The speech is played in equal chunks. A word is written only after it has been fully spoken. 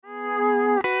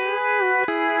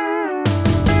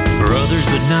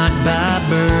brothers, but not by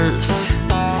birth.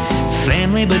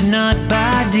 Family, but not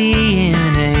by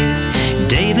DNA.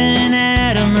 Dave and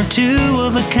Adam are two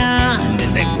of a kind,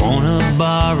 and they wanna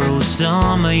borrow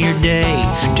some of your day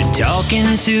to talk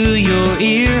into your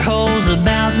ear holes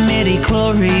about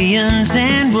midi-chlorians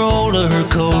and roller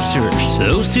coasters.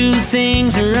 Those two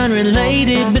things are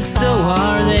unrelated, but so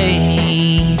are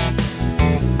they.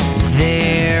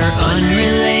 They're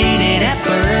unrelated at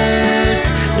birth,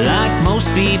 like most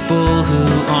people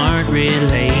who aren't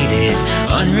related.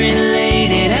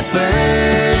 Unrelated at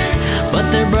birth, but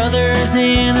they're brothers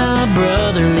in a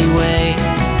brotherly way.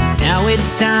 Now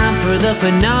it's time for the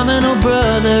phenomenal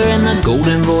brother and the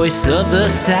golden voice of the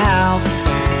South.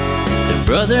 They're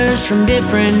brothers from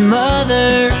different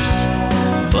mothers,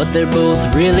 but they're both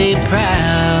really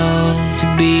proud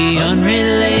to be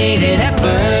unrelated at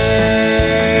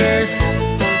birth.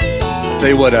 Tell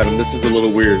you what, Adam, this is a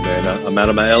little weird, man. I'm out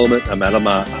of my element.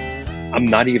 I'm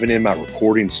not even in my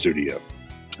recording studio.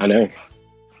 I know.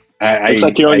 Looks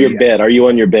like you're on your bed. Are you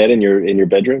on your bed in your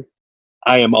bedroom?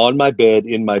 I am on my bed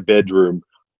in my bedroom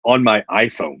on my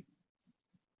iPhone.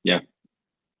 Yeah.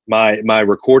 My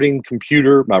recording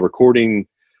computer, my recording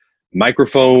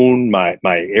microphone, my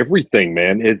everything,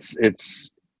 man. It's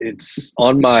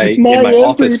on my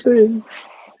office.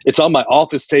 It's on my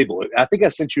office table. I think I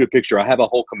sent you a picture. I have a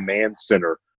whole command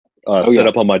center set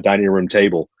up on my dining room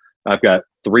table. I've got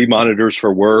 3 monitors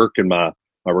for work and my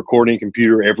recording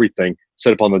computer, everything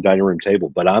set up on the dining room table.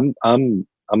 But I'm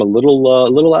a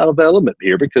little out of element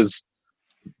here because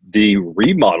the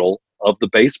remodel of the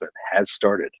basement has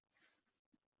started.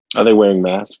 Are they wearing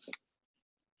masks?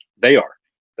 They are.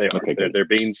 Okay, they're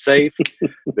being safe.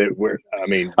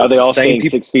 Are they all staying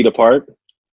 6 feet apart?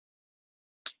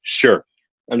 Sure.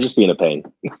 I'm just being a pain.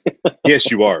 Yes,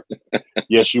 you are.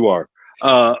 Yes, you are.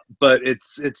 But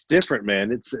it's different, man.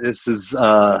 This is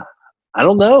I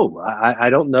don't know. I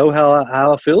don't know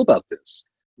how I feel about this.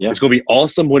 Yeah. It's going to be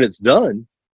awesome when it's done.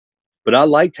 But I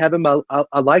liked having my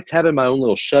own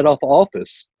little shut off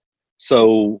office.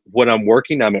 So when I'm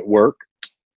working, I'm at work.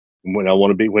 When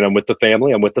I'm with the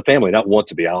family, I'm with the family. Not want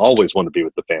to be. I always want to be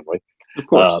with the family. Of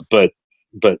course.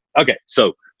 But okay.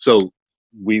 So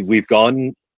we've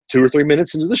gone 2 or 3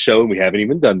 minutes into the show and we haven't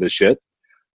even done this yet.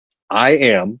 I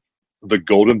am the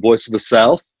golden voice of the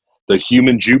South, the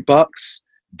human jukebox,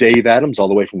 Dave Adams, all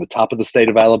the way from the top of the state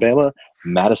of Alabama,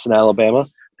 Madison, Alabama,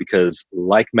 because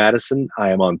like Madison, I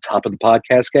am on top of the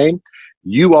podcast game.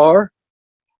 You are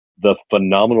the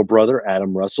phenomenal brother,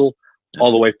 Adam Russell,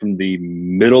 all the way from the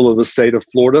middle of the state of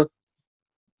Florida,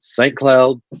 St.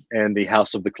 Cloud, and the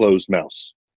House of the Closed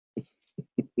Mouse.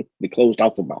 The Closed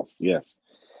House of Mouse, yes.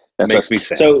 That makes me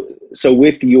sad. So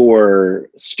with your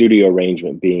studio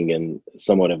arrangement being in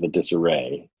somewhat of a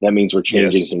disarray, that means we're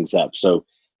changing things up. So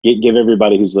give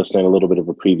everybody who's listening a little bit of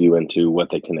a preview into what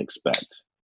they can expect.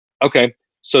 Okay.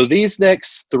 So these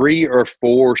next 3 or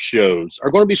 4 shows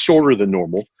are going to be shorter than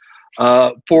normal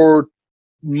for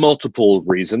multiple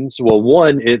reasons. Well,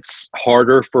 one, it's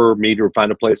harder for me to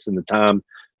find a place in the time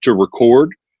to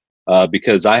record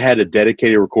because I had a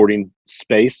dedicated recording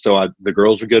space. So the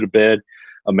girls would go to bed.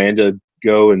 Amanda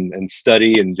go and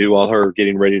study and do all her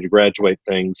getting ready to graduate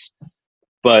things.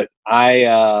 But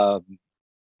I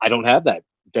don't have that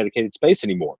dedicated space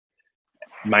anymore.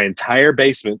 My entire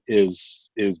basement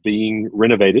is being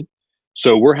renovated.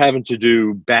 So we're having to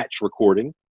do batch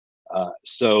recording.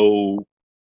 So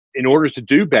in order to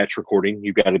do batch recording,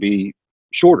 you've got to be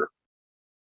shorter.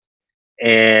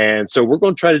 And so we're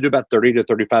going to try to do about 30 to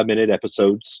 35 minute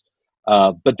episodes.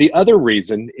 But the other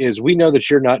reason is we know that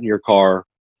you're not in your car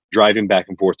driving back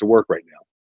and forth to work right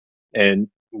now. And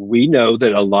we know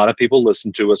that a lot of people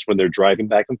listen to us when they're driving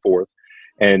back and forth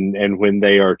and when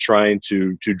they are trying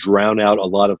to drown out a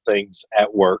lot of things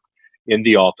at work, in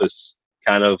the office,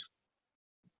 kind of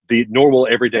the normal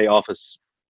everyday office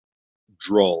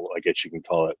drawl, I guess you can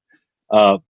call it.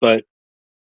 But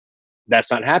that's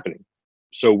not happening.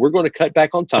 So we're going to cut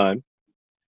back on time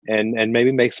and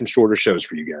maybe make some shorter shows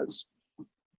for you guys.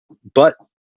 But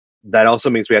that also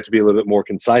means we have to be a little bit more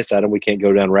concise, Adam. We can't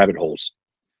go down rabbit holes.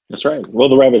 That's right. Well,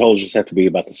 the rabbit holes just have to be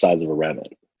about the size of a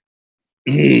rabbit.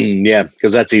 Yeah,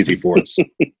 because that's easy for us.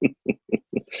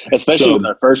 Especially with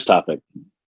our first topic.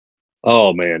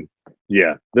 Oh, man.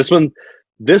 Yeah. This one's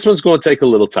going to take a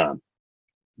little time.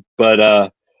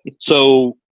 But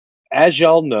so as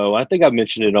y'all know, I think I've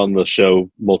mentioned it on the show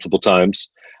multiple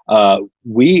times. I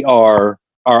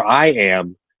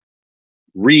am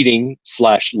reading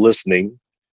 / listening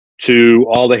to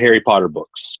all the Harry Potter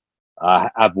books.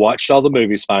 I've watched all the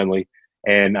movies finally,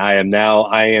 and I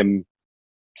am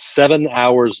 7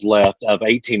 hours left of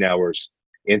 18 hours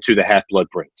into the Half-Blood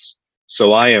Prince.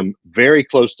 So I am very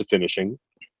close to finishing.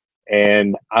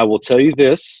 And I will tell you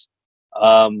this,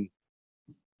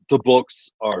 the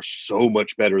books are so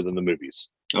much better than the movies.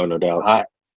 Oh, no doubt.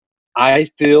 I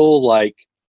feel like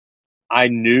I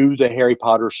knew the Harry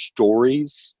Potter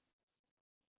stories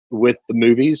with the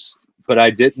movies, but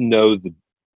I didn't know the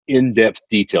in-depth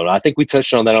detail. And I think we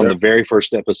touched on that on the very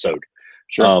first episode.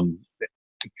 Sure.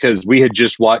 Because we had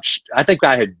just watched, I think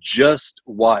I had just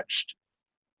watched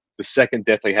the second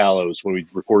Deathly Hallows when we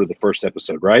recorded the first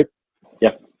episode, right?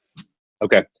 Yeah.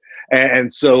 Okay.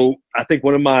 And so I think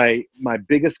one of my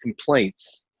biggest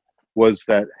complaints was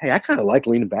that, hey, I kind of like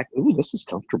leaning back. Ooh, this is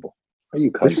comfortable. Are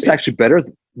you This is actually better.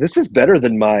 This is better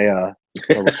than my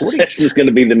recording. This is going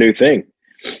to be the new thing.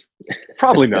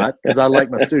 Probably not, because I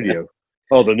like my studio.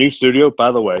 Oh, the new studio,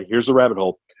 by the way, here's a rabbit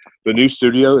hole. The new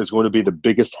studio is going to be the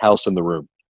biggest house in the room.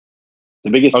 The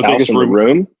biggest house in the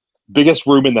room? Biggest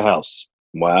room in the house.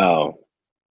 Wow.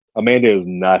 Amanda is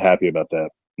not happy about that.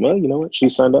 Well, you know what? She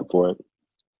signed up for it.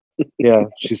 Yeah,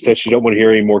 she said she don't want to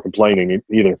hear any more complaining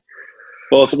either.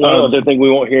 Well, it's one other thing we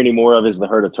won't hear any more of is the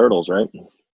herd of turtles, right?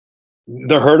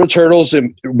 The herd of turtles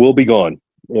will be gone.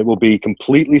 It will be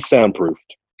completely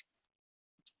soundproofed.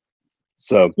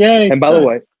 So, yay! And by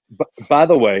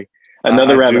the way,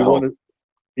 another rabbit hole.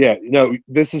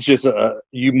 This is just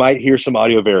you might hear some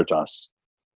audio veritas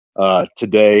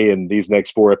today and these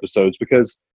next 4 episodes,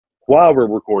 because while we're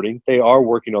recording, they are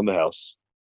working on the house.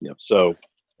 Yep. So,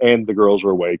 and the girls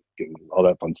are awake and all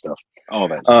that fun stuff. All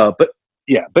that stuff.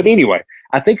 But anyway,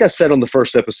 I think I said on the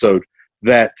first episode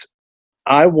that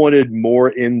I wanted more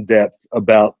in depth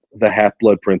about the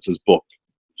Half-Blood Prince's book.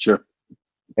 Sure.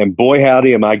 And boy,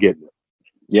 howdy, am I getting it.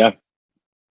 Yeah.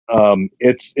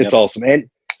 It's awesome. And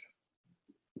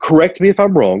correct me if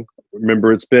I'm wrong.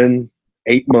 Remember, it's been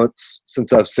 8 months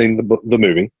since I've seen the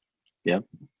movie. Yeah.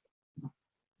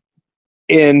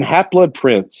 In Half-Blood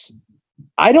Prince,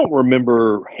 I don't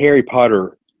remember Harry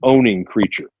Potter owning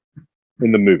Kreacher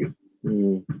in the movie.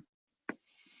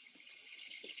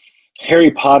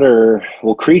 Harry Potter,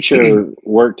 Kreacher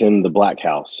worked in the Black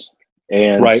House.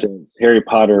 And since Harry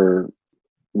Potter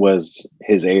was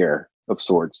his heir of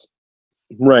sorts.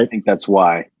 Right. I think that's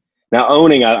why. Now,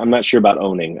 owning, I'm not sure about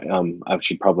owning. I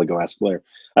should probably go ask Blair.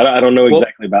 I don't know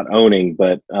exactly about owning,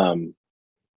 but I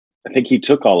think he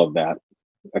took all of that.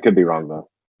 I could be wrong, though.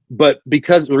 But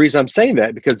because the reason I'm saying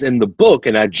that, because in the book,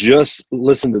 and I just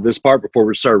listened to this part before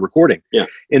we started recording. Yeah.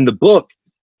 In the book,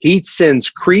 he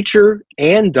sends Kreacher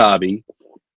and Dobby.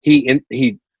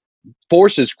 He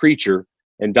forces Kreacher,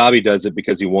 and Dobby does it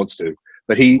because he wants to.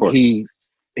 But he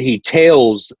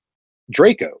tells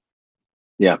Draco.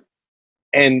 Yeah.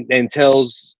 And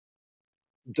tells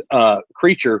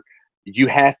Kreacher, you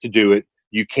have to do it.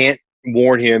 You can't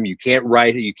warn him. You can't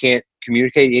write it. You can't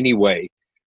communicate anyway.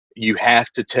 You have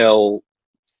to tell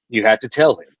him.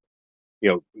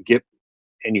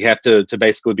 And you have to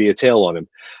basically be a tail on him.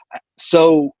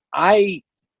 So I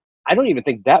don't even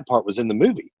think that part was in the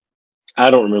movie.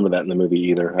 I don't remember that in the movie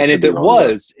either. And if it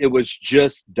was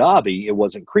just Dobby. It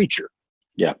wasn't Kreacher.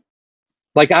 Yeah.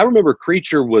 Like, I remember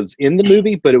Kreacher was in the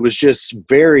movie, but it was just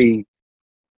very,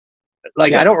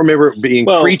 like, I don't remember it being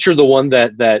Kreacher the one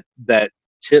that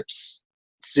tips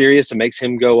Sirius and makes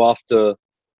him go off to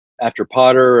after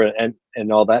Potter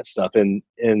and all that stuff in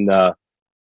the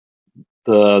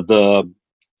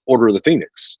Order of the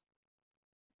Phoenix.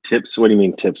 Tips? What do you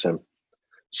mean tips him?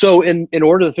 So in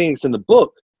Order of the Phoenix in the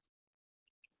book,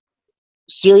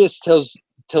 Sirius tells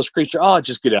Kreacher, "Oh,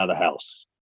 just get out of the house."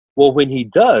 Well, when he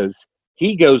does,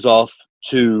 he goes off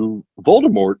to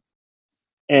Voldemort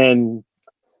and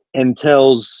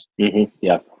tells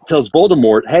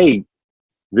Voldemort, "Hey,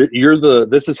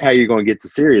 this is how you're going to get to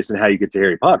Sirius and how you get to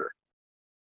Harry Potter."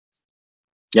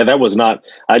 Yeah, that was not.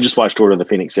 I just watched Order of the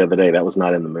Phoenix the other day. That was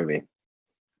not in the movie.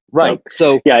 Right.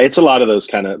 So yeah, it's a lot of those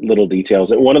kind of little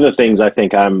details. One of the things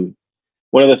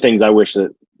I wish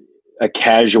that a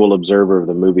casual observer of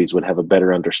the movies would have a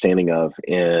better understanding of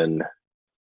in, I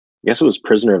guess it was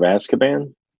Prisoner of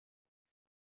Azkaban,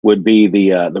 would be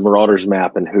the Marauders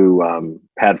map and who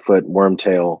Padfoot,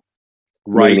 Wormtail,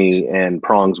 Mooney, and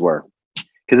Prongs were.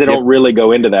 Because they don't really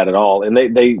go into that at all. And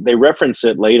they reference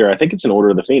it later. I think it's in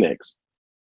Order of the Phoenix.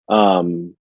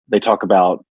 They talk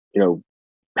about,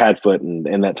 Padfoot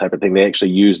and that type of thing. They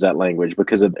actually use that language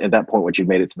because at that point, once you've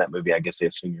made it to that movie, I guess they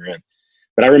assume you're in.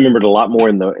 But I remembered a lot more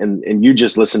and you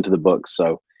just listened to the book,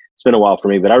 so it's been a while for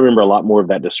me. But I remember a lot more of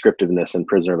that descriptiveness in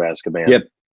Prisoner of Azkaban. Yep.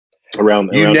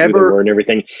 Around who they were and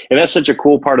everything, and that's such a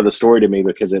cool part of the story to me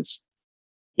because it's,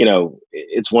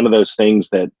 it's one of those things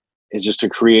that is just a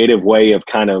creative way of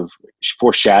kind of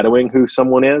foreshadowing who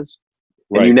someone is,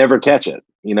 and you never catch it.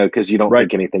 because you don't Right.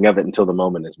 think anything of it until the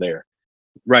moment is there.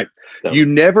 Right. So, You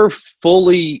never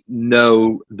fully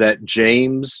know that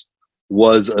James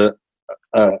was an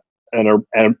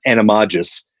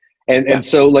animagus. And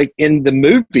so, like, in the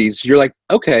movies, you're like,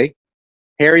 okay,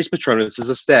 Harry's Patronus is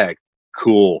a stag.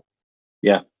 Cool.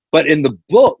 Yeah. But in the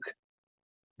book,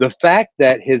 the fact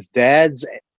that his dad's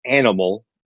animal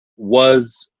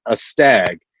was a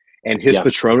stag and his Yeah.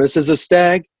 Patronus is a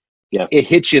stag, Yeah. it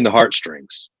hits you in the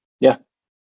heartstrings.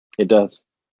 It does.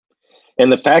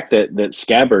 And the fact that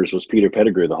Scabbers was Peter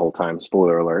Pettigrew the whole time,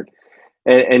 spoiler alert.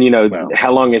 And Wow.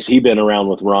 how long has he been around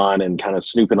with Ron and kind of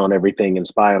snooping on everything and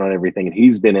spying on everything? And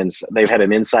he's been they've had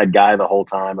an inside guy the whole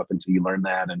time up until you learn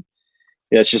that. And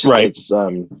it's just, Right.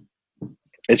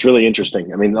 it's really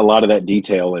interesting. I mean, a lot of that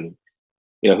detail, and,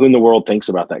 who in the world thinks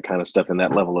about that kind of stuff in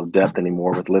that level of depth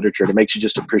anymore with literature? It makes you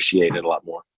just appreciate it a lot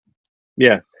more.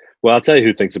 Yeah. Well, I'll tell you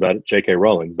who thinks about it, J.K.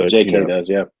 Rowling. But JK does.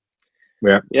 Yeah.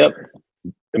 Yeah. Yep.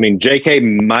 I mean, J.K.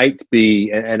 might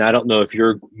be, and I don't know if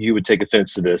you would take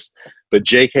offense to this, but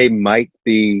J.K. might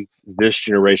be this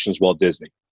generation's Walt Disney,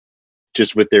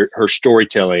 just with her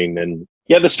storytelling and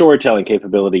the storytelling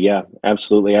capability. Yeah,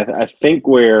 absolutely. I think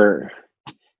where,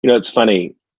 it's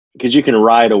funny because you can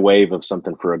ride a wave of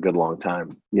something for a good long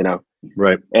time,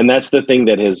 right. and that's the thing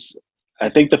that is. I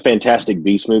think the Fantastic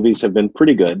Beasts movies have been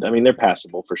pretty good. I mean, they're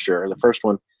passable for sure. The first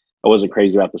one I wasn't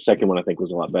crazy about. The second one I think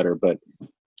was a lot better, but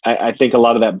I think a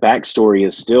lot of that backstory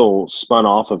is still spun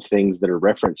off of things that are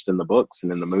referenced in the books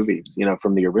and in the movies,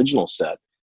 from the original set.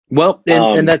 Well,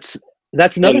 and that's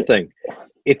another thing.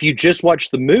 If you just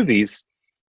watch the movies,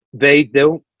 they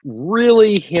don't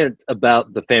really hint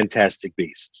about the Fantastic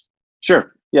Beasts.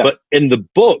 Sure. Yeah. But in the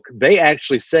book, they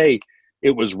actually say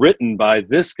it was written by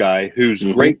this guy whose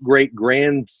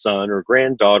great-great-grandson or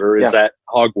granddaughter is at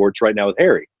Hogwarts right now with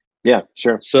Harry. Yeah,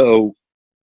 sure. So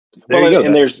there you go.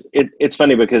 And it's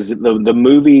funny because the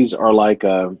movies are like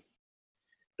the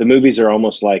movies are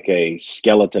almost like a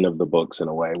skeleton of the books in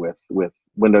a way, with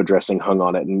window dressing hung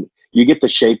on it, and you get the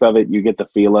shape of it, you get the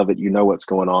feel of it, you know what's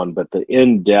going on, but the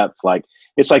in-depth, like,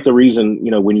 it's like the reason,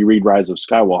 when you read Rise of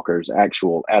Skywalker's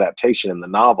actual adaptation in the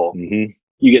novel,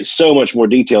 you get so much more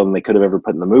detail than they could have ever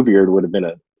put in the movie, or it would have been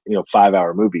a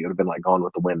 5-hour movie. It would have been like Gone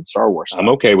with the Wind, Star Wars style. I'm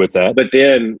okay with that. But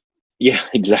then, yeah,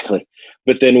 exactly.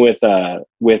 But then with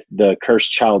the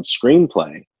Cursed Child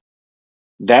screenplay,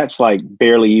 that's like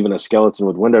barely even a skeleton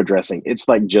with window dressing. It's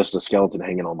like just a skeleton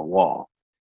hanging on the wall,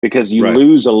 because you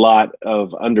lose a lot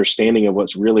of understanding of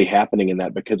what's really happening in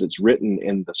that, because it's written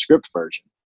in the script version.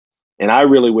 And I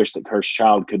really wish that Cursed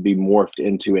Child could be morphed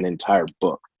into an entire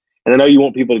book. And I know you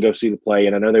want people to go see the play,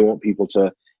 and I know they want people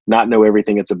to not know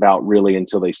everything it's about really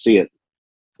until they see it.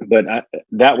 But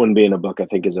that one being a book, I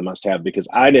think, is a must-have, because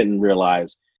I didn't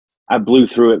realize. I blew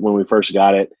through it when we first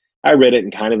got it. I read it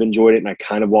and kind of enjoyed it, and I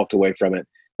kind of walked away from it.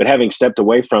 But having stepped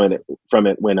away from it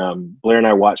when Blair and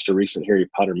I watched a recent Harry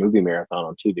Potter movie marathon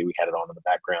on TV, we had it on in the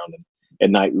background, and at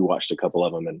night we watched a couple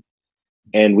of them,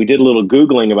 and we did a little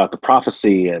Googling about the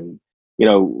prophecy and,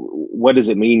 what does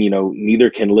it mean? Neither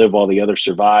can live while the other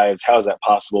survives. How is that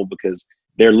possible? Because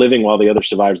they're living while the other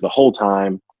survives the whole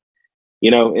time.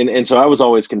 And so I was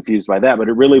always confused by that, but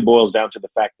it really boils down to the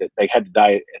fact that they had to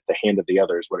die at the hand of the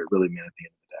other is what it really meant at the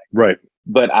end of the day. Right.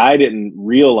 But I didn't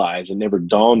realize, it never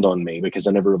dawned on me because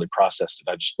I never really processed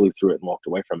it. I just blew through it and walked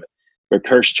away from it. But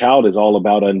Cursed Child is all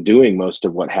about undoing most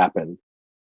of what happened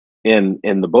in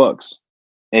the books.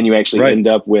 And you actually end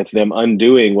up with them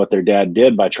undoing what their dad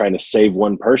did by trying to save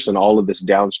one person. All of this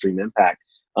downstream impact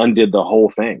undid the whole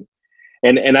thing.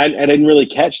 And I didn't really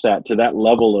catch that to that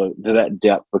level to that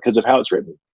depth because of how it's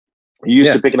written. You're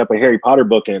used to picking up a Harry Potter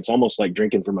book and it's almost like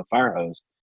drinking from a fire hose.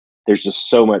 There's just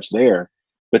so much there.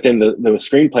 But then the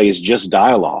screenplay is just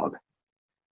dialogue,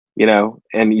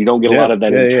 and you don't get a lot of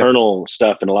that internal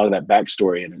stuff and a lot of that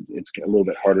backstory. And it's a little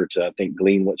bit harder to, I think,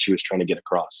 glean what she was trying to get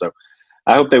across. So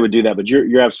I hope they would do that. But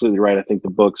you're absolutely right. I think the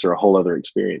books are a whole other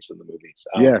experience than the movies.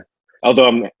 Although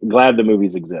I'm glad the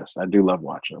movies exist. I do love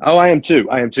watching them. Oh, I am too.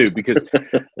 Because,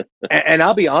 and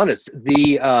I'll be honest,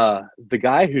 the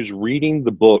guy who's reading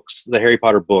the books, the Harry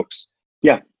Potter books,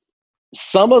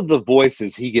 some of the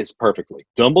voices he gets perfectly.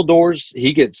 Dumbledore's,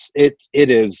 he gets it. It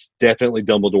is definitely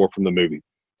Dumbledore from the movie.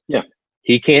 Yeah,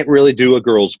 he can't really do a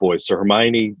girl's voice. So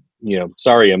Hermione,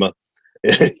 sorry, Emma,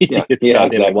 it's not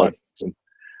exactly. Emma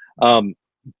Watson.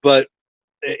 But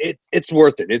it's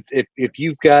worth it. If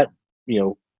you've got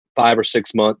 5 or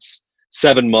 6 months,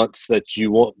 7 months that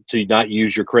you want to not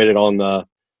use your credit on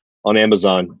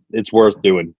Amazon, it's worth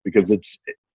doing because it's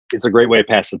a great way to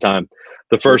pass the time.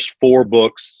 The first 4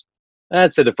 books,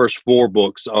 I'd say the first 4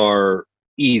 books are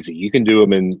easy. You can do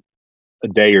them in a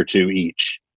day or two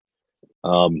each.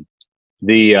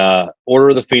 The Order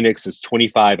of the Phoenix is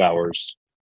 25 hours.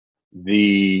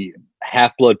 The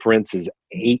Half-Blood Prince is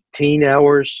 18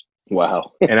 hours.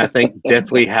 Wow. And I think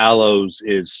Deathly Hallows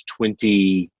is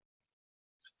 23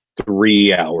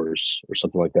 hours or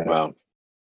something like that. Wow.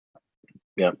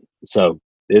 Yeah. So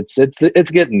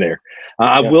it's getting there.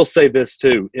 I will say this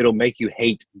too. It'll make you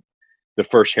hate the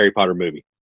first Harry Potter movie.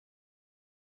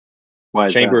 Why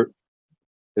is Chamber. that?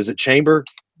 Is it Chamber?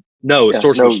 No, it's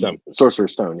Sorcerer's Stone.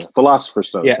 Sorcerer's Stone, yeah. Philosopher's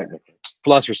Stone, Yeah. technically.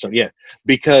 Philosopher's Stone, yeah.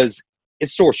 Because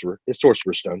it's Sorcerer. It's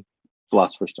Sorcerer's Stone.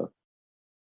 Philosopher's Stone.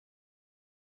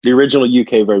 The original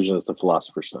UK version is the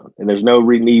Philosopher's Stone. And there's no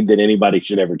need that anybody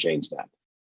should ever change that.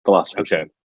 Philosopher's Stone.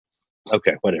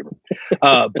 Okay, whatever.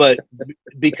 But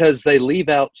because they leave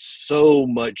out so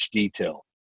much detail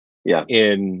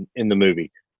in the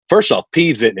movie. First off,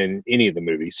 Peeves isn't in any of the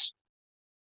movies.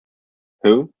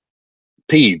 Who?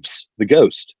 Peeves, the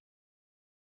ghost.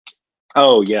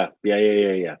 Oh, yeah.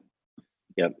 Yep.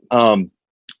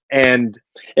 And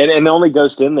the only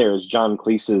ghost in there is John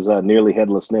Cleese's Nearly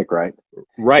Headless Nick, right?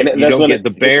 Right. And you don't get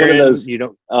the Baron. You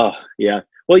don't. Oh, yeah.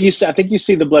 Well, I think you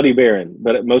see the Bloody Baron,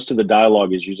 but most of the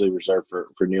dialogue is usually reserved for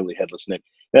Nearly Headless Nick.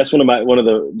 That's one of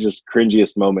the just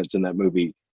cringiest moments in that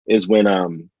movie is when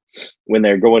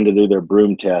they're going to do their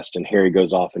broom test and Harry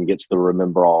goes off and gets the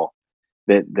Remember All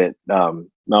that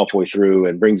Malfoy threw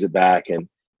and brings it back, and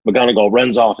McGonagall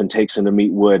runs off and takes him to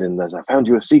meet Wood and says, "I found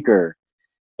you a seeker."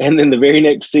 And then the very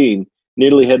next scene,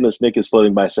 Nearly Headless Nick is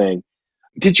floating by saying,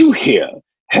 "Did you hear?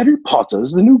 Harry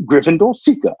Potter's the new Gryffindor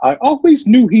seeker. I always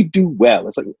knew he'd do well."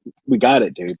 It's like, we got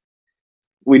it, dude.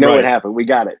 We know what happened. We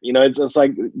got it. You know, it's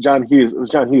like John Hughes. It was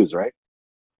John Hughes, right?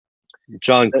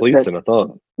 John Cleese, I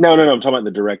thought. No. I'm talking about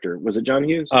the director. Was it John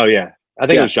Hughes? Oh, yeah. I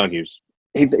think it was John Hughes.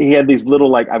 He had these little,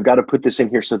 like, I've got to put this in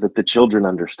here so that the children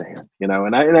understand, you know,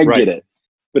 and I get it.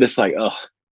 But it's like,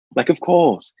 like, of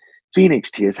course,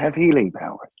 Phoenix tears have healing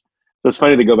powers. So it's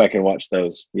funny to go back and watch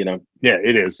those, you know. Yeah,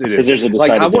 it is. Because there's a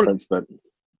decided difference, but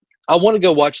I want to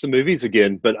go watch the movies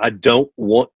again, but I don't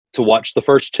want to watch the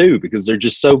first two because they're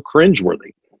just so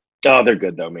cringeworthy. Oh, they're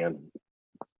good though, man.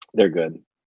 They're good.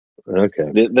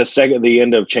 Okay. The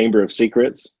end of Chamber of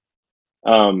Secrets,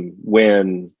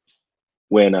 when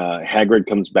Hagrid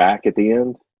comes back at the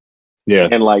end,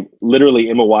 and like literally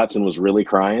Emma Watson was really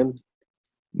crying.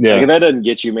 Yeah, like, if that doesn't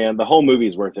get you, man, the whole movie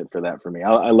is worth it for that. For me,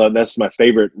 I love that's my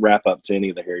favorite wrap up to any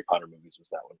of the Harry Potter movies was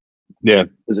that one. Yeah,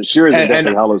 is it sure as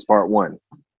Deathly Hallows Part 1?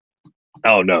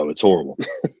 Oh no, it's horrible.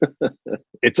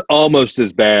 It's almost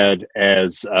as bad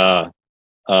as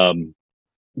Goblet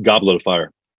of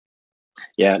Fire.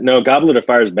 Yeah, no, Goblet of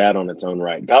Fire is bad on its own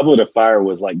right. Goblet of Fire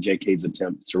was like J.K.'s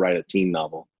attempt to write a teen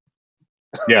novel.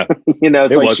 Yeah. You know,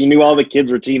 it's like she knew all the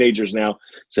kids were teenagers now,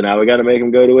 so now we got to make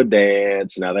them go to a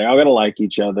dance. Now they all got to like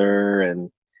each other, and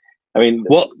I mean,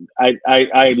 well,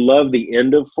 I love the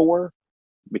end of 4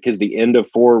 because the end of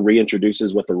 4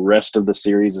 reintroduces what the rest of the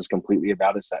series is completely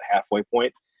about. It's that halfway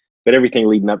point, but everything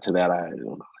leading up to that, I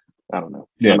don't know.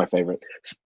 It's not my favorite.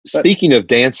 Speaking of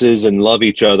dances and love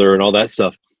each other and all that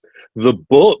stuff, the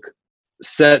book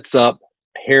sets up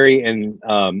Harry and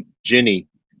Ginny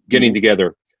getting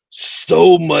together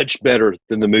so much better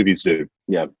than the movies do.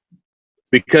 Yeah.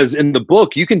 Because in the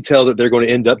book, you can tell that they're going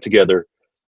to end up together.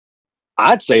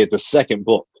 I'd say at the second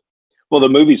book. Well, the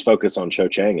movies focus on Cho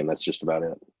Chang, and that's just about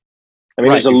it. I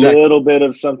mean, there's a little bit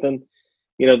of something,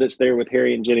 you know, that's there with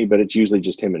Harry and Ginny, but it's usually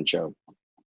just him and Cho.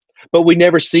 But we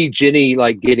never see Ginny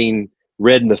like getting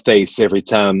red in the face every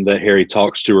time that Harry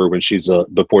talks to her when she's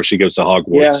before she goes to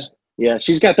Hogwarts. Yeah,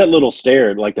 she's got that little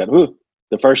stare like that. Ooh,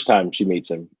 the first time she meets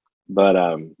him, but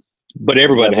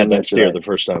everybody had that stare the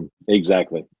first time.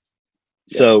 Exactly.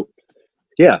 So,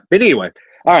 but anyway,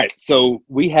 all right. So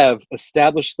we have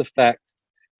established the fact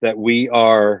that we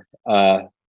are a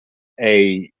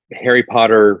Harry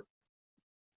Potter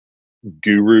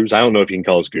gurus. I don't know if you can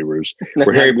call us gurus.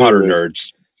 We're Harry Potter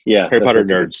nerds. Yeah, Harry Potter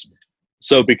nerds.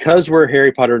 So because we're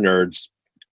Harry Potter nerds,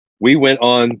 we went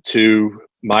on to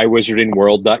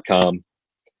mywizardingworld.com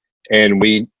and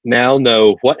we now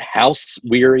know what house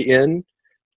we are in,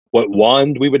 what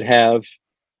wand we would have,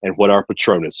 and what our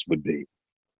Patronus would be.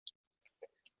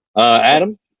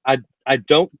 Adam, I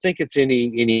don't think it's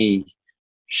any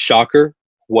shocker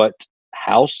what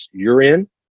house you're in,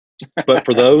 but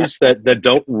for those that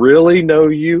don't really know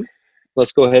you,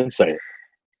 let's go ahead and say it.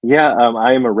 Yeah,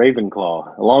 I am a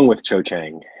Ravenclaw, along with Cho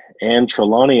Chang and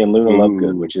Trelawney and Luna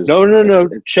Lovegood, which is no.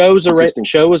 Cho's a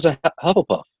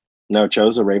Hufflepuff. No,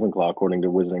 Cho's a Ravenclaw, according to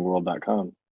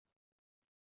WizardingWorld.com.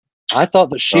 I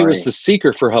thought that she was the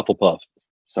seeker for Hufflepuff.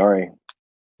 Sorry.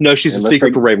 No, she's the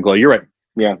seeker for Ravenclaw. You're right.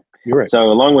 Yeah. You're right.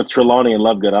 So along with Trelawney and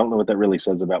Lovegood, I don't know what that really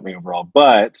says about me overall,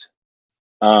 but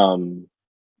I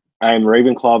am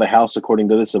Ravenclaw, the house, according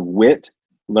to this, of wit,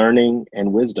 learning,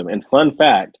 and wisdom. And fun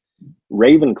fact,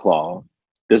 Ravenclaw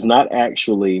does not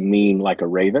actually mean like a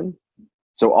raven.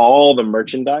 So all the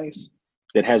merchandise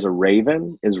that has a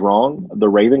raven is wrong. The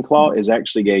Ravenclaw is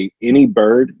actually any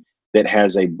bird that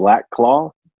has a black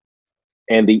claw,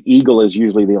 and the eagle is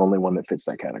usually the only one that fits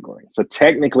that category. So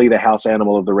technically the house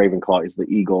animal of the Ravenclaw is the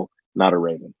eagle, not a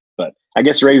raven. But I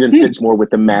guess raven fits more with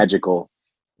the magical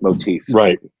motif.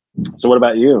 Right. So what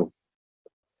about you?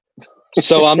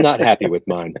 So I'm not happy with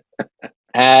mine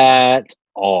at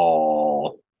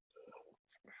all.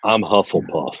 I'm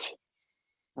Hufflepuff.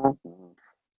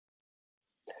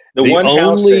 The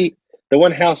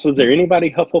one house, was there anybody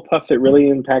Hufflepuff that really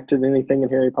impacted anything in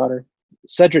Harry Potter?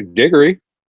 Cedric Diggory.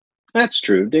 That's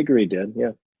true. Diggory did,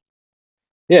 yeah.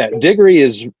 Yeah, Diggory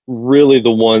is really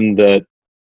the one that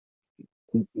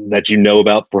you know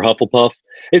about for Hufflepuff.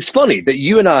 It's funny that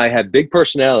you and I have big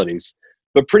personalities,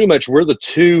 but pretty much we're the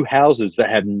two houses that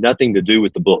have nothing to do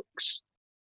with the books.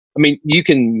 I mean, you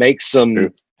can make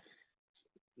some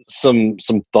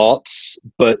thoughts,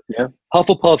 but yeah.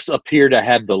 Hufflepuffs appear to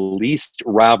have the least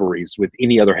rivalries with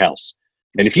any other house.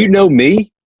 And if you know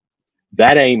me,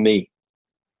 that ain't me.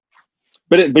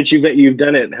 But you've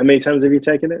done it. How many times have you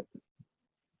taken it?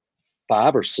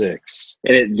 5 or 6.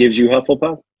 And it gives you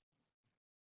Hufflepuff?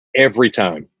 Every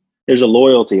time. There's a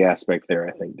loyalty aspect there,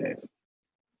 I think, Dave.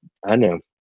 I know.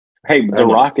 Hey, The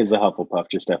Rock is a Hufflepuff,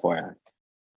 just FYI.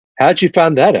 How'd you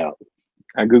find that out?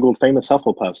 I Googled famous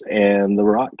Hufflepuffs, and The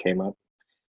Rock came up.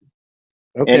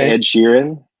 Okay. And Ed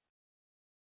Sheeran.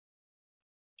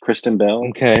 Kristen Bell.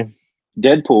 Okay.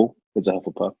 Deadpool is a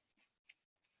Hufflepuff.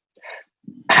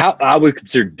 How I would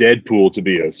consider Deadpool to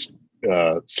be a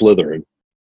Slytherin.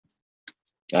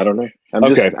 I don't know.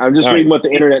 I'm just reading what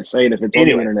the internet's saying. If it's on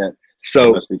the internet,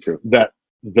 so it must be true. That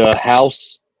the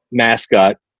house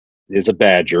mascot is a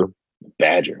badger.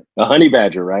 Badger. A honey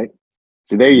badger, right?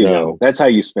 See, there you go. That's how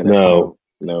you spin it.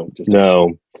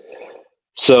 No.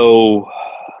 So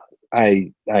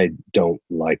I don't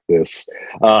like this.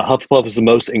 Hufflepuff is the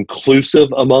most inclusive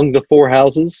among the 4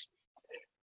 houses.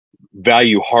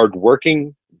 Value hard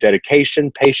working,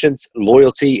 dedication, patience,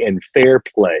 loyalty, and fair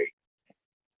play.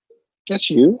 That's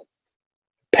you.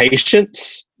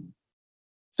 Patience.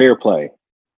 Fair play.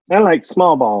 I like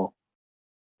small ball.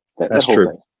 That's true.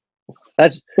 Thing.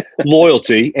 That's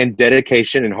loyalty and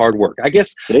dedication and hard work. I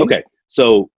guess. See? Okay.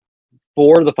 So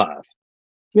 4 of the 5.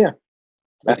 Yeah.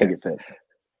 I think it fits.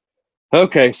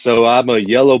 Okay. So I'm a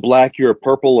yellow, black, you're a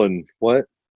purple, and what?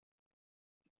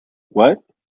 What?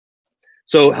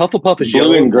 So Hufflepuff is blue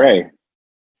yellow and gray.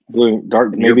 Blue,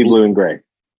 dark, maybe blue and gray.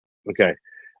 Okay.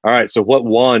 All right. So what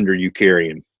wand are you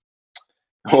carrying?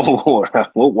 Oh,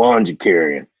 what wand you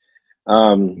carrying?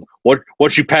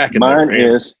 What you packing? Mine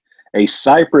is a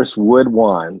cypress wood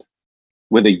wand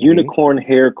with a unicorn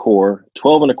hair core,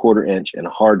 12 1/4 inch, and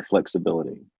hard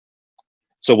flexibility.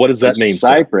 So what does that mean?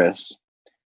 Cypress.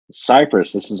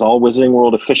 This is all Wizarding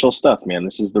World official stuff, man.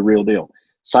 This is the real deal.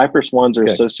 Cypress wands are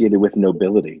associated with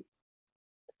nobility.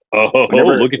 Oh,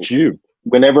 look at you.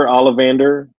 Whenever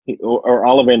Ollivander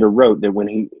wrote that when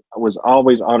he was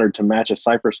always honored to match a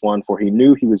cypress wand, for he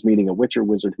knew he was meeting a witch or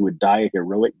wizard who would die a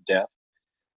heroic death.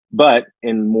 But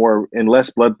in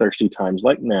less bloodthirsty times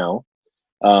like now,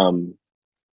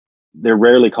 they're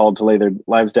rarely called to lay their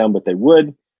lives down, but they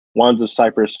would. Wands of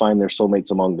cypress find their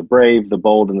soulmates among the brave, the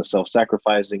bold, and the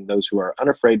self-sacrificing, those who are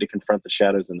unafraid to confront the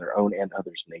shadows in their own and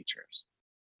others' natures.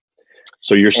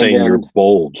 So you're saying you're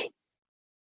bold.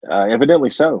 Evidently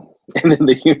so. And then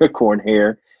the unicorn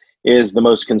hair is the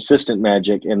most consistent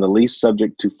magic and the least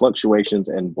subject to fluctuations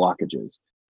and blockages.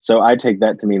 So I take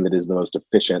that to mean that it is the most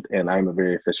efficient, and I'm a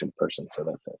very efficient person, so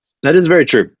that fits. That is very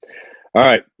true. All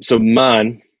right, so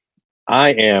mine, I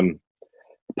am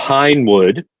pine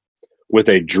wood with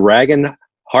a dragon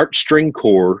heartstring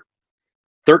core,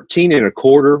 13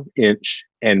 1/4 inch,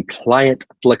 and pliant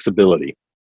flexibility.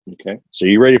 Okay. So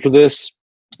you ready for this?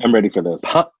 I'm ready for this.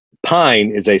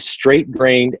 Pine is a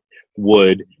straight-grained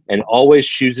wood and always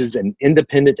chooses an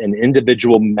independent and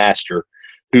individual master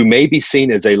who may be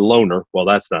seen as a loner. Well,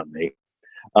 that's not me.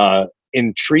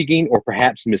 Intriguing or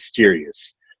perhaps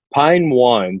mysterious. Pine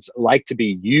wands like to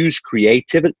be used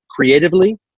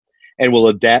creatively and will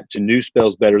adapt to new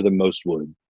spells better than most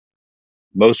would.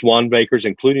 Most wand makers,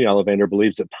 including Ollivander,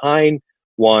 believes that pine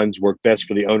wands work best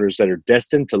for the owners that are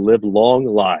destined to live long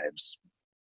lives.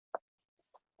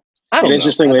 And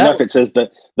interestingly enough, it says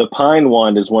that the pine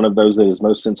wand is one of those that is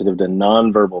most sensitive to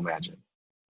nonverbal magic.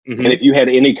 Mm-hmm. And if you had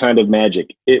any kind of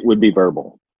magic, it would be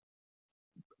verbal.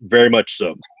 Very much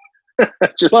so.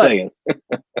 Just But- saying.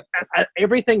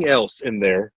 Everything else in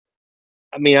there,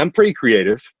 I mean, I'm pretty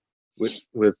creative with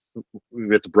the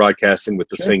broadcasting, with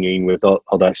the Sure. singing, with all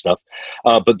that stuff.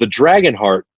 But the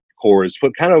Dragonheart core is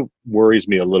what kind of worries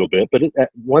me a little bit. But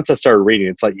once I started reading,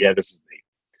 it's like, yeah, this is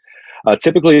neat.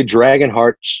 Typically,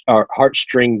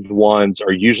 heartstring wands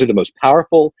are usually the most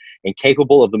powerful and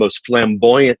capable of the most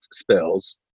flamboyant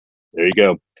spells. There you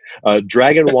go.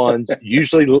 Dragon wands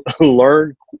usually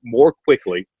learn more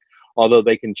quickly, although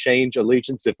they can change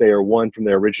allegiance if they are won from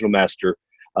their original master.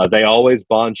 They always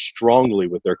bond strongly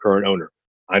with their current owner.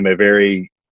 I'm a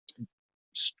very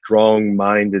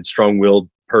strong-minded, strong-willed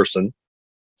person.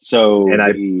 So And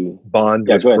I the, bond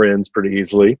Yeah, with go ahead. friends pretty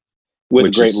easily. with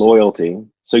which great is- loyalty.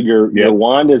 So your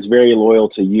wand is very loyal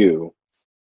to you,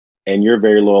 and you're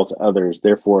very loyal to others.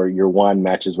 Therefore, your wand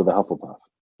matches with a Hufflepuff.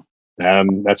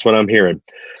 That's what I'm hearing.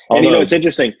 And Although, it's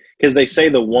interesting because they say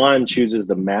the wand chooses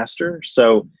the master.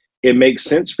 So it makes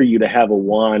sense for you to have a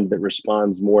wand that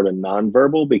responds more to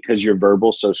nonverbal because your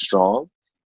verbal so strong.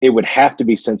 It would have to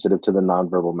be sensitive to the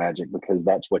nonverbal magic because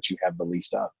that's what you have the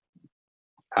least of.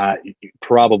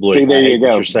 probably. See, there I you hate that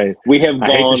go. you're saying. We have I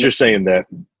hate gone. that you're saying that.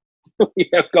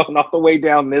 We have gone all the way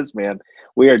down this, man.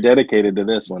 We are dedicated to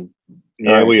this one.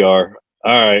 Yeah, All right. we are.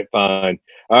 All right, fine.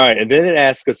 All right, and then it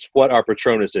asks us what our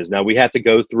Patronus is. Now we have to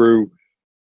go through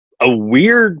a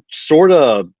weird sort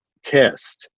of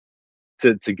test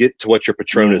to get to what your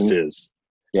Patronus is.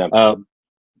 Yeah.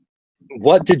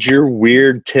 What did your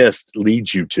weird test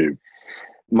lead you to?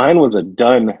 Mine was a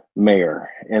dun mare,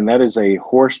 and that is a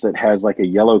horse that has like a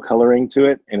yellow coloring to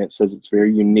it, and it says it's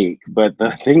very unique. But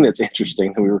the thing that's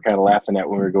interesting that we were kind of laughing at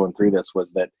when we were going through this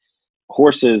was that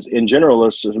horses in general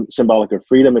are symbolic of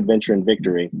freedom, adventure, and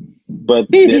victory. But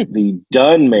the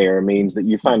dun mare means that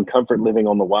you find comfort living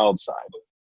on the wild side.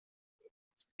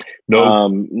 No,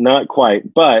 Not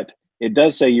quite, but it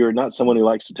does say you're not someone who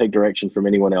likes to take direction from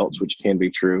anyone else, which can be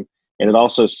true. And it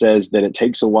also says that it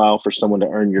takes a while for someone to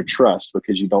earn your trust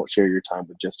because you don't share your time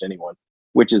with just anyone,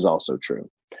 which is also true.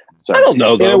 So I don't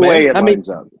know in though, a way, man. it I mean, lines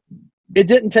up. it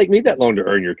didn't take me that long to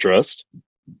earn your trust.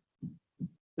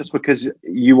 Just because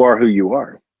you are who you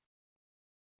are.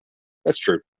 That's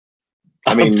true.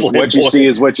 I mean, I'm what you see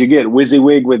is what you get.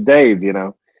 WYSIWYG with Dave, you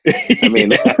know. I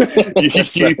mean,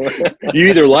 you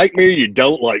either like me or you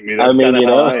don't like me. That's kind of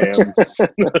how I am.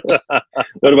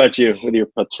 What about you with your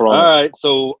Patronus? All right,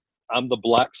 so I'm the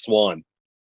Black Swan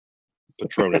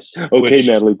Patronus. Okay, which,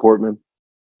 Natalie Portman.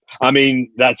 I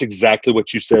mean, that's exactly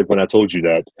what you said when I told you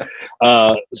that.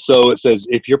 So it says,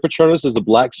 if your Patronus is a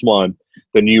Black Swan,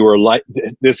 then you are like,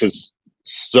 this is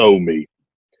so me.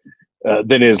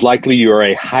 Then it is likely you are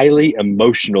a highly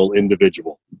emotional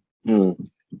individual.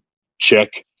 Check.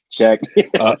 Check.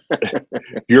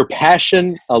 Your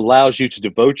passion allows you to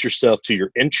devote yourself to your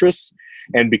interests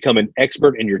and become an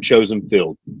expert in your chosen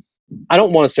field. I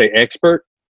don't want to say expert,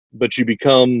 but you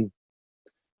become...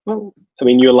 Well, I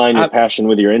mean, you align your passion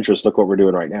with your interest. Look what we're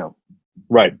doing right now.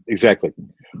 Right, exactly.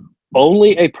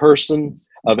 Only a person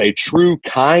of a true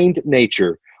kind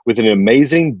nature with an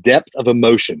amazing depth of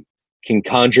emotion can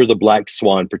conjure the Black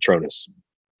Swan Patronus.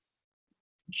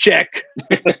 Check.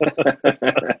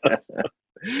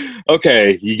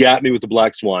 Okay, you got me with the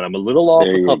Black Swan. I'm a little off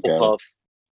There with you Hufflepuff,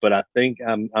 but I think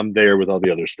I'm there with all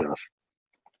the other stuff.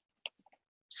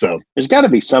 So There's got to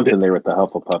be something there with the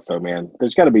Hufflepuff, though, man.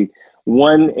 There's got to be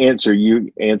one answer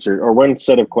you answered, or one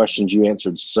set of questions you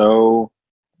answered so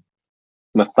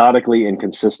methodically and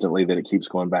consistently that it keeps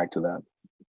going back to that.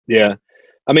 yeah,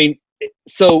 I mean,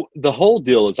 so the whole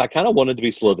deal is I kind of wanted to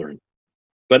be Slytherin,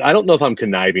 but I don't know if I'm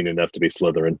conniving enough to be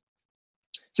Slytherin.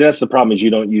 See, that's the problem is you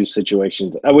don't use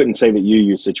situations. I wouldn't say that you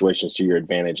use situations to your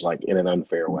advantage, like in an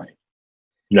unfair way.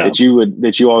 No,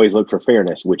 That you always look for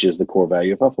fairness, which is the core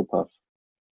value of Hufflepuff.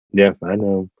 yeah, I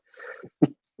know.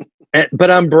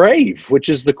 But I'm brave, which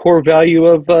is the core value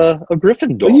of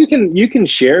Gryffindor. Well, you can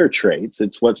share traits.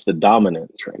 It's what's the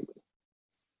dominant trait.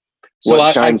 So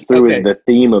What shines through is the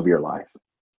theme of your life.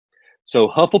 So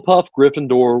Hufflepuff,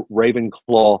 Gryffindor,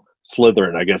 Ravenclaw,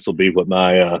 Slytherin, I guess will be what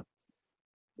my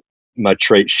my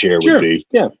trait share would be.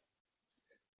 Yeah.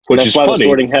 Which That's is why funny. the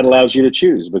sorting hat allows you to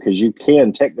choose, because you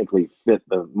can technically fit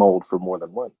the mold for more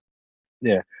than one.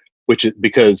 Yeah. Which is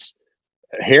because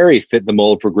Harry fit the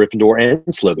mold for Gryffindor and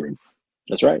Slytherin.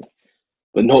 That's right.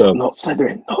 But not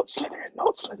Slytherin, not Slytherin,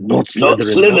 not Slytherin. Not Not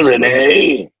Slytherin,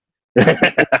 eh?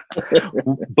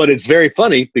 But it's very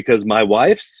funny because my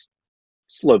wife's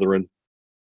Slytherin.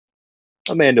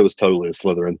 Amanda was totally a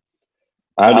Slytherin.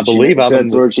 I believe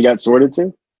that's where she got sorted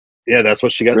to? Yeah, that's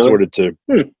what she got Really? sorted to.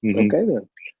 Mhm. Okay, then.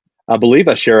 I believe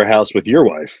I share a house with your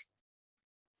wife.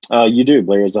 You do.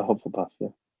 Blair is a Hufflepuff, yeah.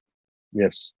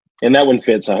 Yes. And that one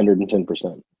fits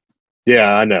 110%.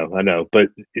 Yeah, I know. But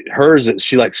hers,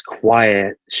 she likes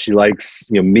quiet. She likes,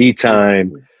 me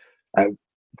time.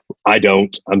 I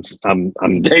don't. I'm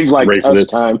Dave likes ready for us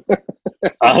this. time.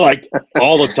 I like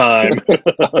all the time.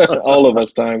 All of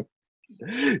us time.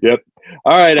 Yep.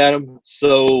 All right, Adam.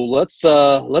 So let's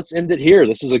end it here.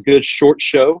 This is a good short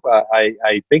show.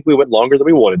 I think we went longer than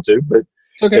we wanted to, but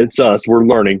Okay. it's us. We're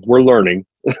learning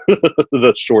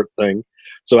the short thing.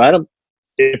 So Adam,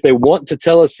 if they want to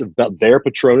tell us about their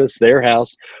Patronus, their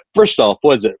house, first off,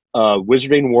 what is it?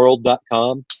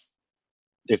 Wizardingworld.com.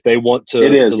 If they want to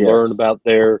learn about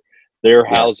their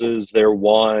houses, their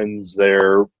wands,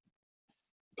 their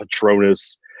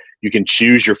Patronus, you can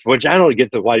choose your, which I don't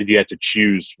get why did you have to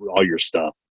choose all your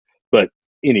stuff? But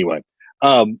anyway,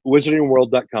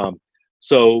 wizardingworld.com.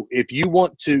 So if you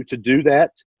want to do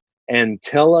that and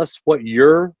tell us what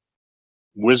your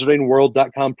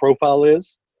wizardingworld.com profile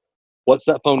is, what's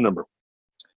that phone number?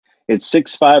 It's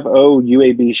 650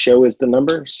 UAB show is the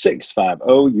number.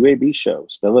 650 UAB show.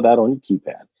 Spell it out on your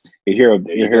keypad. You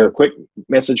hear a quick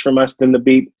message from us, then the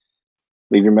beep.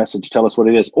 Leave your message, tell us what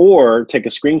it is, or take a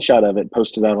screenshot of it,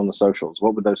 post it out on the socials.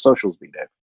 What would those socials be, Dave?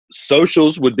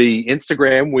 Socials would be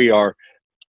Instagram. We are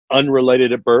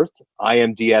Unrelated at Birth. I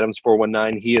am D Adams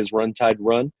 419. He is Run Tide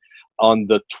Run. On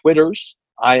the Twitters,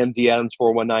 I am D Adams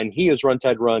 419. He is Run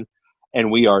Tide Run, and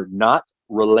we are Not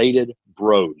Related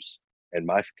Bros. And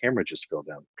my camera just fell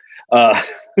down.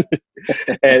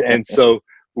 And so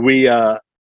we,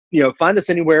 find us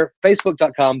anywhere.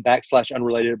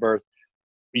 Facebook.com/Unrelated at Birth.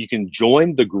 You can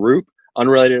join the group,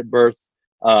 Unrelated at Birth,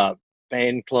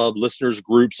 fan club, listeners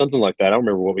group, something like that. I don't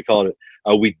remember what we called it.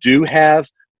 We do have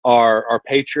our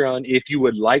Patreon. If you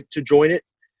would like to join it,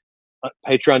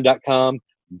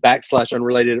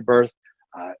 patreon.com/Unrelated at Birth.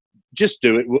 Just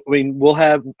do it. I mean,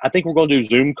 I think we're going to do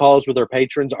Zoom calls with our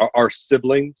patrons, our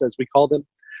siblings, as we call them.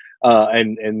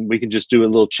 And we can just do a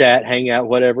little chat, hang out,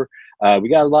 whatever. We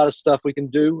got a lot of stuff we can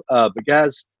do. But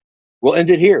guys, we'll end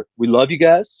it here. We love you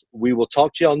guys. We will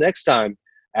talk to y'all next time.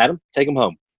 Adam, take them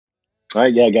home. All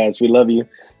right, yeah, guys, we love you.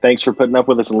 Thanks for putting up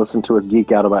with us and listening to us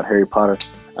geek out about Harry Potter.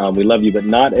 We love you, but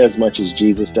not as much as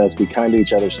Jesus does. Be kind to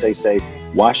each other. Stay safe.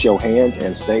 Wash your hands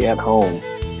and stay at home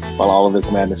while all of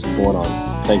this madness is going on.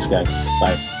 Thanks, guys.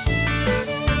 Bye.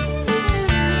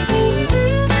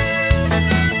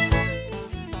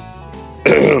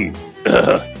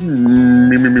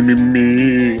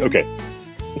 Me. Okay.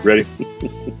 Ready?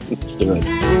 Let's do it.